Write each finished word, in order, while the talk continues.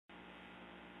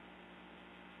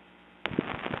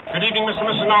Good evening, Mr. and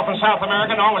Mrs. North and South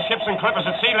America, and all the ships and clippers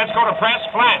at sea. Let's go to press.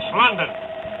 Flash, London.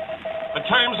 The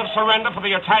terms of surrender for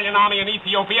the Italian army in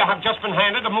Ethiopia have just been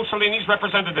handed to Mussolini's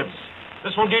representatives.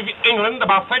 This will give England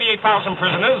about 38,000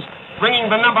 prisoners, bringing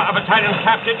the number of Italians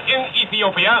captured in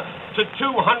Ethiopia to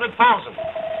 200,000.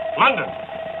 London.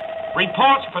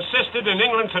 Reports persisted in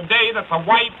England today that the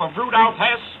wife of Rudolf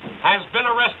Hess has been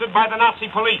arrested by the Nazi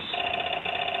police.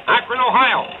 Akron,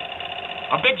 Ohio.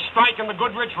 A big strike in the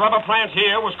Goodrich rubber plant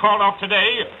here was called off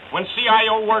today when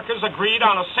CIO workers agreed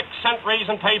on a 6-cent raise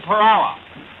in pay per hour.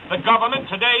 The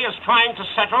government today is trying to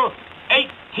settle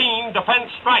 18 defense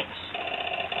strikes.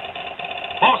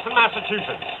 Boston,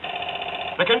 Massachusetts.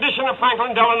 The condition of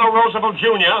Franklin Delano Roosevelt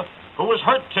Jr., who was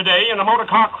hurt today in a motor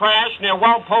car crash near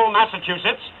Walpole,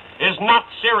 Massachusetts, is not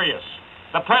serious.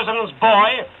 The president's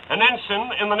boy, an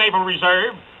ensign in the Naval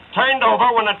Reserve, turned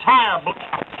over when a tire blew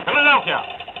out.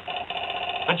 Philadelphia.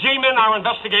 The G-men are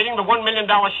investigating the $1 million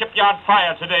shipyard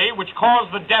fire today, which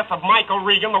caused the death of Michael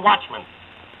Regan, the watchman.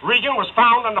 Regan was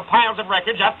found under piles of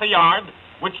wreckage at the yard,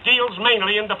 which deals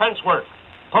mainly in defense work.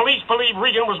 Police believe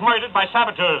Regan was murdered by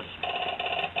saboteurs.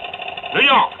 New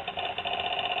York.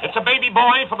 It's a baby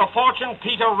boy for the Fortune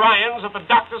Peter Ryans at the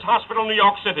Doctors Hospital, New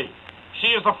York City.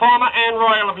 She is the former Anne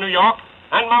Royal of New York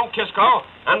and Mount Kisco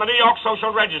and the New York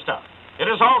Social Register. It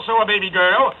is also a baby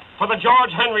girl for the George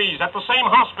Henrys at the same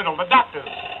hospital, the doctors.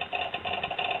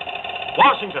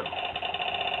 Washington.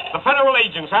 The federal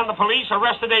agents and the police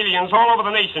arrested aliens all over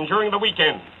the nation during the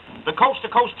weekend. The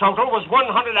coast-to-coast total was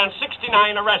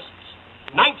 169 arrests.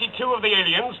 92 of the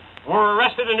aliens were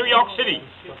arrested in New York City,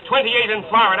 28 in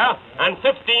Florida, and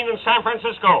 15 in San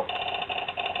Francisco.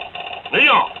 New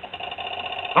York.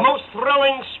 The most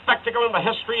thrilling spectacle in the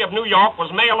history of New York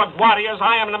was Mayor LaGuardia's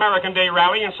I Am an American Day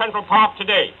rally in Central Park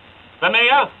today. The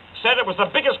mayor said it was the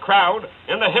biggest crowd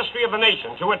in the history of the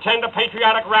nation to attend a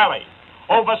patriotic rally.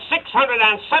 Over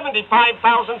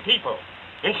 675,000 people.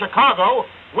 In Chicago,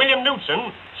 William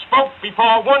Knudsen spoke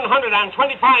before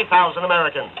 125,000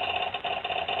 Americans.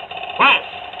 Flash.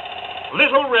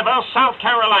 Little River, South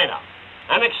Carolina.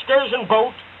 An excursion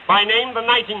boat by name the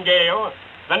Nightingale,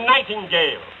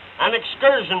 an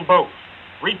excursion boat,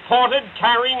 reported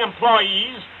carrying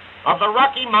employees of the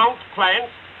Rocky Mount plant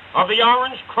of the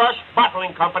Orange Crush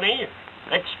Bottling Company,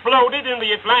 exploded in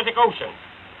the Atlantic Ocean.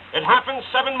 It happened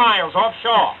 7 miles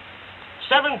offshore.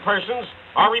 7 persons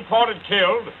are reported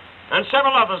killed, and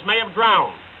several others may have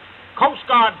drowned. Coast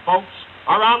Guard boats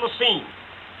are on the scene.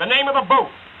 The name of the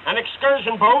boat, an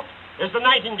excursion boat, is the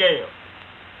Nightingale.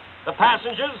 The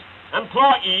passengers,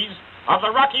 employees of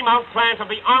the Rocky Mount plant of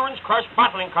the Orange Crush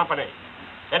Bottling Company.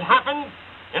 It happened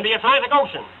in the Atlantic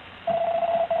Ocean.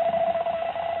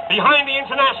 Behind the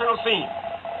international scene,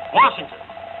 Washington.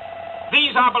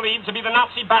 These are believed to be the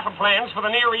Nazi battle plans for the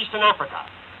Near East and Africa.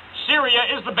 Syria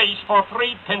is the base for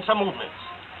 3 pincer movements.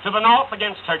 To the north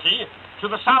against Turkey, to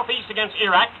the southeast against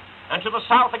Iraq, and to the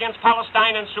south against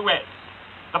Palestine and Suez.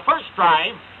 The first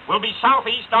drive will be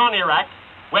southeast on Iraq,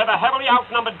 where the heavily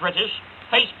outnumbered British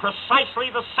face precisely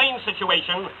the same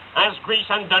situation as Greece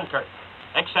and Dunkirk,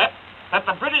 except that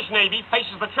the British Navy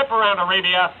faces the trip around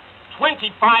Arabia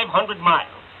 2,500 miles.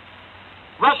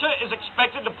 Russia is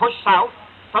expected to push south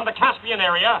from the Caspian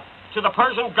area to the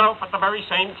Persian Gulf at the very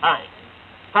same time.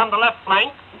 From the left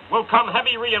flank will come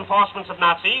heavy reinforcements of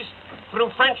Nazis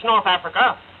through French North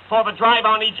Africa for the drive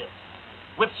on Egypt.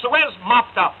 With Suez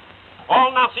mopped up,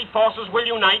 all Nazi forces will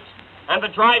unite and the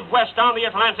drive west on the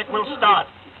Atlantic will start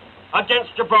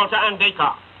against Gibraltar and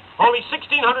Dakar, only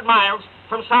 1,600 miles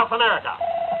from South America.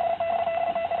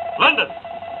 London.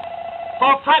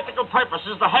 For practical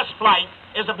purposes, the Hess flight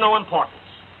is of no importance.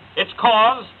 Its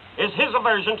cause is his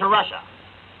aversion to Russia.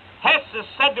 Hess is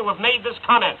said to have made this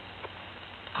comment.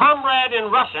 Comrade in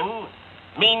Russian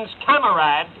means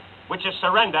kamerad, which is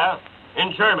surrender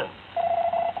in German.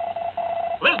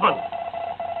 Lisbon.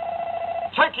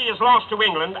 Turkey is lost to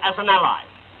England as an ally.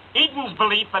 Eden's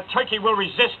belief that Turkey will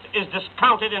resist is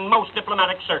discounted in most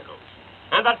diplomatic circles,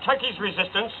 and that Turkey's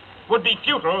resistance would be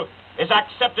futile is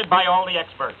accepted by all the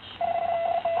experts.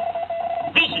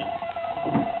 Vichy.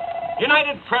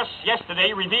 United Press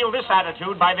yesterday revealed this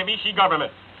attitude by the Vichy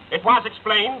government. It was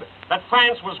explained that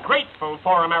France was grateful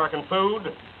for American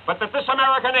food, but that this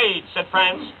American aid, said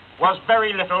France, was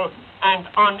very little and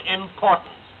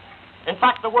unimportant. In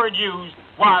fact, the word used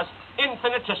was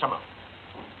infinitesimal.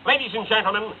 Ladies and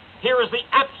gentlemen, here is the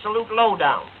absolute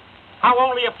lowdown. How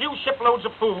only a few shiploads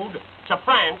of food to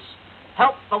France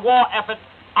helped the war effort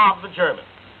of the Germans.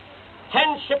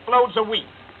 10 shiploads a week,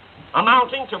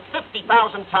 amounting to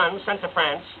 50,000 tons sent to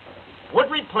France,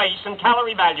 would replace in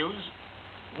calorie values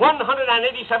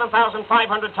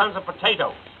 187,500 tons of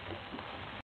potatoes,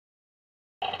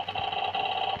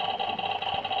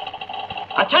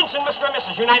 Attention, Mr. and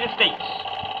Mrs. United States.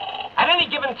 At any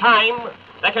given time,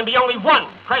 there can be only one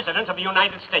President of the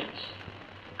United States.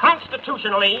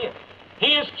 Constitutionally,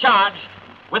 he is charged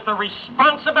with the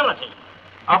responsibility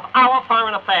of our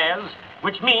foreign affairs,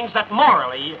 which means that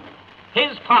morally,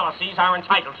 his policies are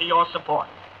entitled to your support.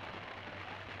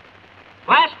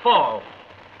 Last fall,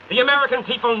 the American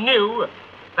people knew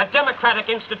that democratic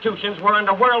institutions were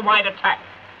under worldwide attack,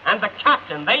 and the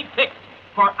captain they picked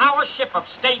for our ship of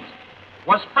state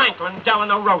was Franklin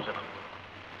Delano Roosevelt.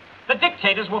 The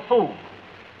dictators were fooled.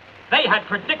 They had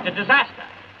predicted disaster.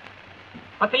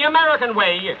 But the American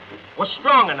way was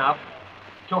strong enough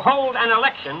to hold an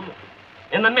election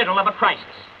in the middle of a crisis.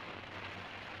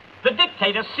 The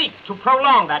dictators seek to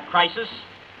prolong that crisis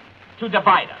to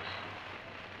divide us.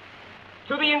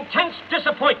 To the intense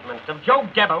disappointment of Joe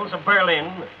Goebbels of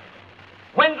Berlin,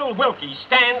 Wendell Willkie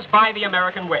stands by the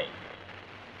American way.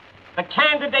 The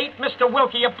candidate Mr.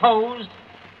 Willkie opposed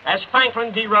as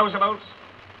Franklin D. Roosevelt,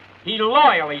 he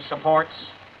loyally supports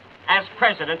as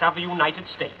President of the United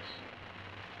States.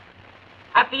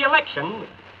 At the election,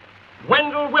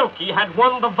 Wendell Willkie had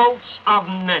won the votes of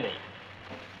many.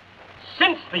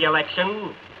 Since the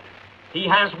election, he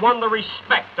has won the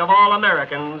respect of all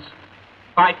Americans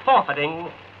by forfeiting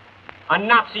a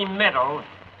Nazi medal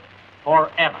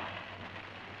forever.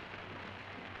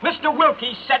 Mr.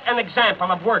 Willkie set an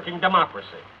example of working democracy.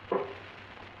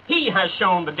 He has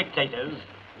shown the dictators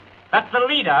that the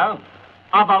leader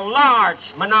of a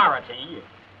large minority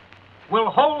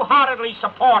will wholeheartedly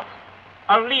support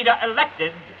a leader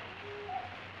elected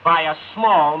by a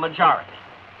small majority.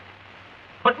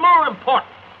 But more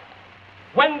important,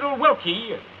 Wendell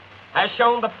Willkie has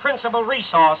shown the principal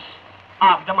resource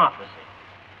of democracy.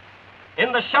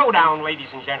 In the showdown, ladies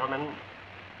and gentlemen,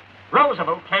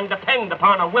 Roosevelt can depend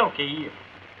upon a Willkie,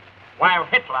 while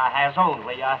Hitler has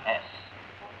only a Hess.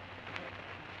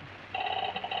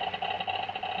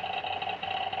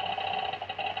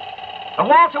 The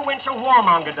Walter Winchell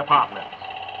Warmonger Department,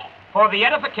 for the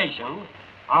edification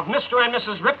of Mr. and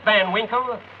Mrs. Rip Van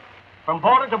Winkle, from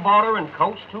border to border and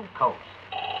coast to coast.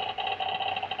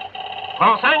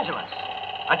 Los Angeles.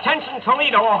 Attention,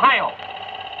 Toledo, Ohio.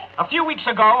 A few weeks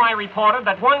ago, I reported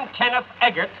that one Kenneth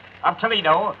Eggert of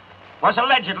Toledo was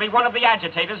allegedly one of the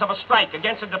agitators of a strike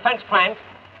against a defense plant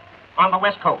on the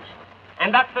West Coast,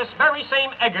 and that this very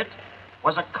same Eggert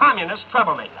was a communist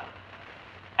troublemaker.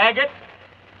 Eggert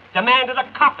demanded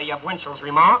a copy of Winchell's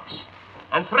remarks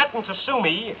and threatened to sue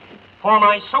me for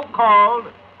my so-called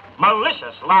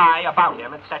malicious lie about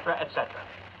him, etc., etc.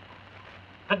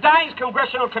 The WWII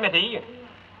Congressional Committee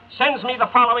sends me the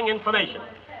following information.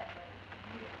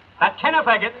 That Kenneth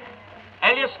Eggert,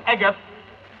 alias Eggert,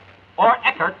 or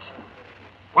Eckert,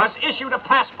 was issued a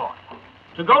passport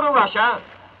to go to Russia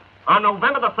on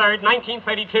November the 3rd,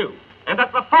 1932, and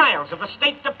that the files of the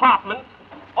State Department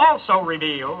also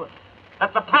reveal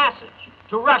that the passage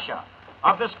to Russia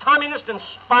of this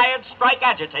communist-inspired strike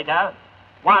agitator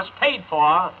was paid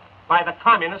for by the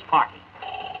Communist Party.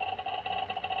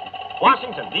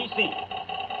 Washington, D.C.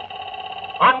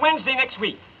 On Wednesday next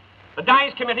week, the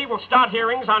WWII Committee will start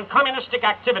hearings on communistic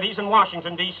activities in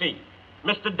Washington, D.C.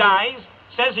 Mr. WWII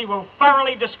says he will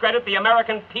thoroughly discredit the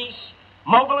American Peace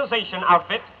Mobilization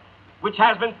outfit which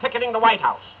has been picketing the White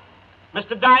House.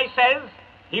 Mr. WWII says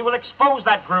he will expose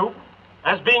that group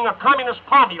as being a Communist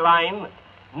Party line,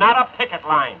 not a picket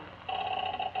line.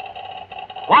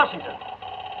 Washington.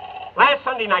 Last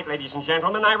Sunday night, ladies and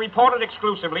gentlemen, I reported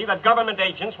exclusively that government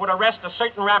agents would arrest a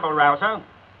certain rabble-rouser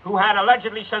who had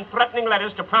allegedly sent threatening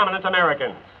letters to prominent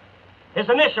Americans. His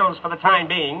initials, for the time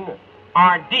being,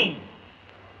 are D.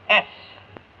 S.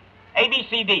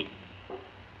 ABCD.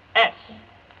 S.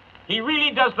 He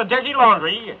really does the dirty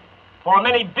laundry for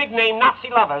many big-name Nazi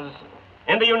lovers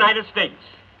in the United States.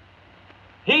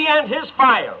 He and his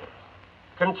files,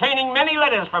 containing many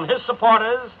letters from his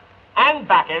supporters and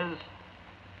backers,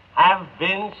 have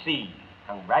been seized.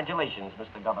 Congratulations,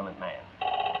 Mr. Government Man.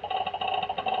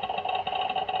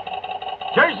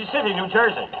 Jersey City, New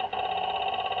Jersey.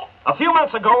 A few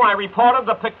months ago, I reported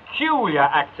the peculiar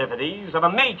activities of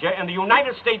a major in the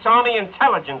United States Army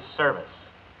Intelligence Service.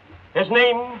 His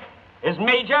name is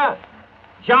Major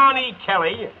John E.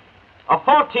 Kelly of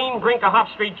 14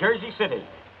 Brinkerhoff Street, Jersey City.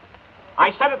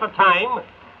 I said at the time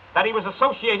that he was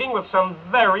associating with some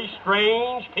very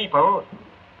strange people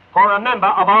for a member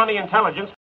of Army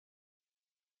Intelligence.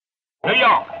 New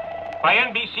York, by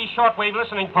NBC Shortwave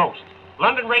Listening Post.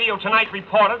 London Radio tonight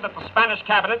reported that the Spanish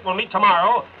cabinet will meet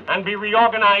tomorrow and be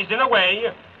reorganized in a way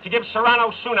to give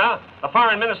Serrano Suna, the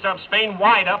foreign minister of Spain,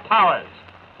 wider powers.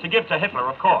 To give to Hitler,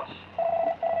 of course.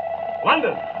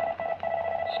 London.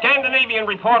 Scandinavian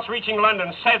reports reaching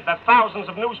London said that thousands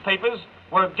of newspapers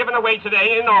were given away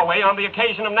today in Norway on the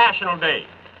occasion of National Day.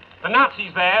 The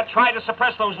Nazis there tried to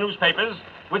suppress those newspapers,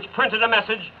 which printed a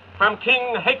message from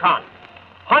King Haakon.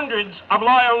 Hundreds of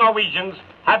loyal Norwegians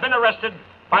have been arrested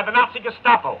by the Nazi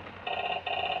Gestapo.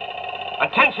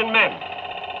 Attention, men.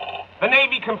 The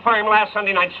Navy confirmed last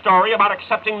Sunday night's story about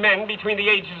accepting men between the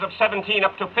ages of 17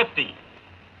 up to 50.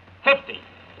 50.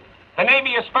 The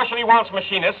Navy especially wants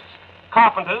machinists,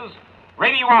 carpenters,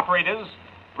 radio operators,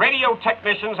 radio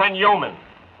technicians, and yeomen.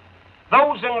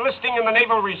 Those enlisting in the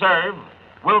Naval Reserve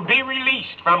will be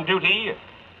released from duty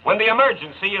when the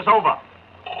emergency is over.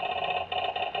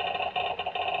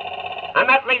 And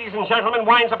that, ladies and gentlemen,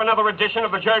 winds up another edition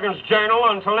of the Jurgens Journal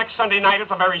until next Sunday night at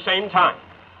the very same time.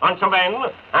 Until then,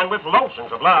 and with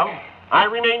lotions of love, I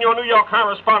remain your New York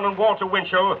correspondent, Walter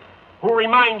Winchell, who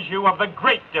reminds you of the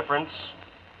great difference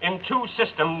in two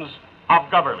systems of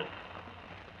government.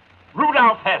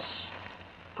 Rudolf Hess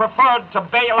preferred to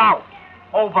bail out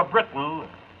over Britain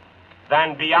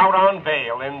than be out on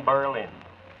bail in Berlin.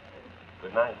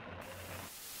 Good night.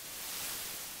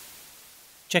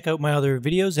 Check out my other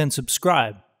videos and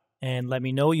subscribe, and let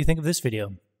me know what you think of this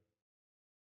video.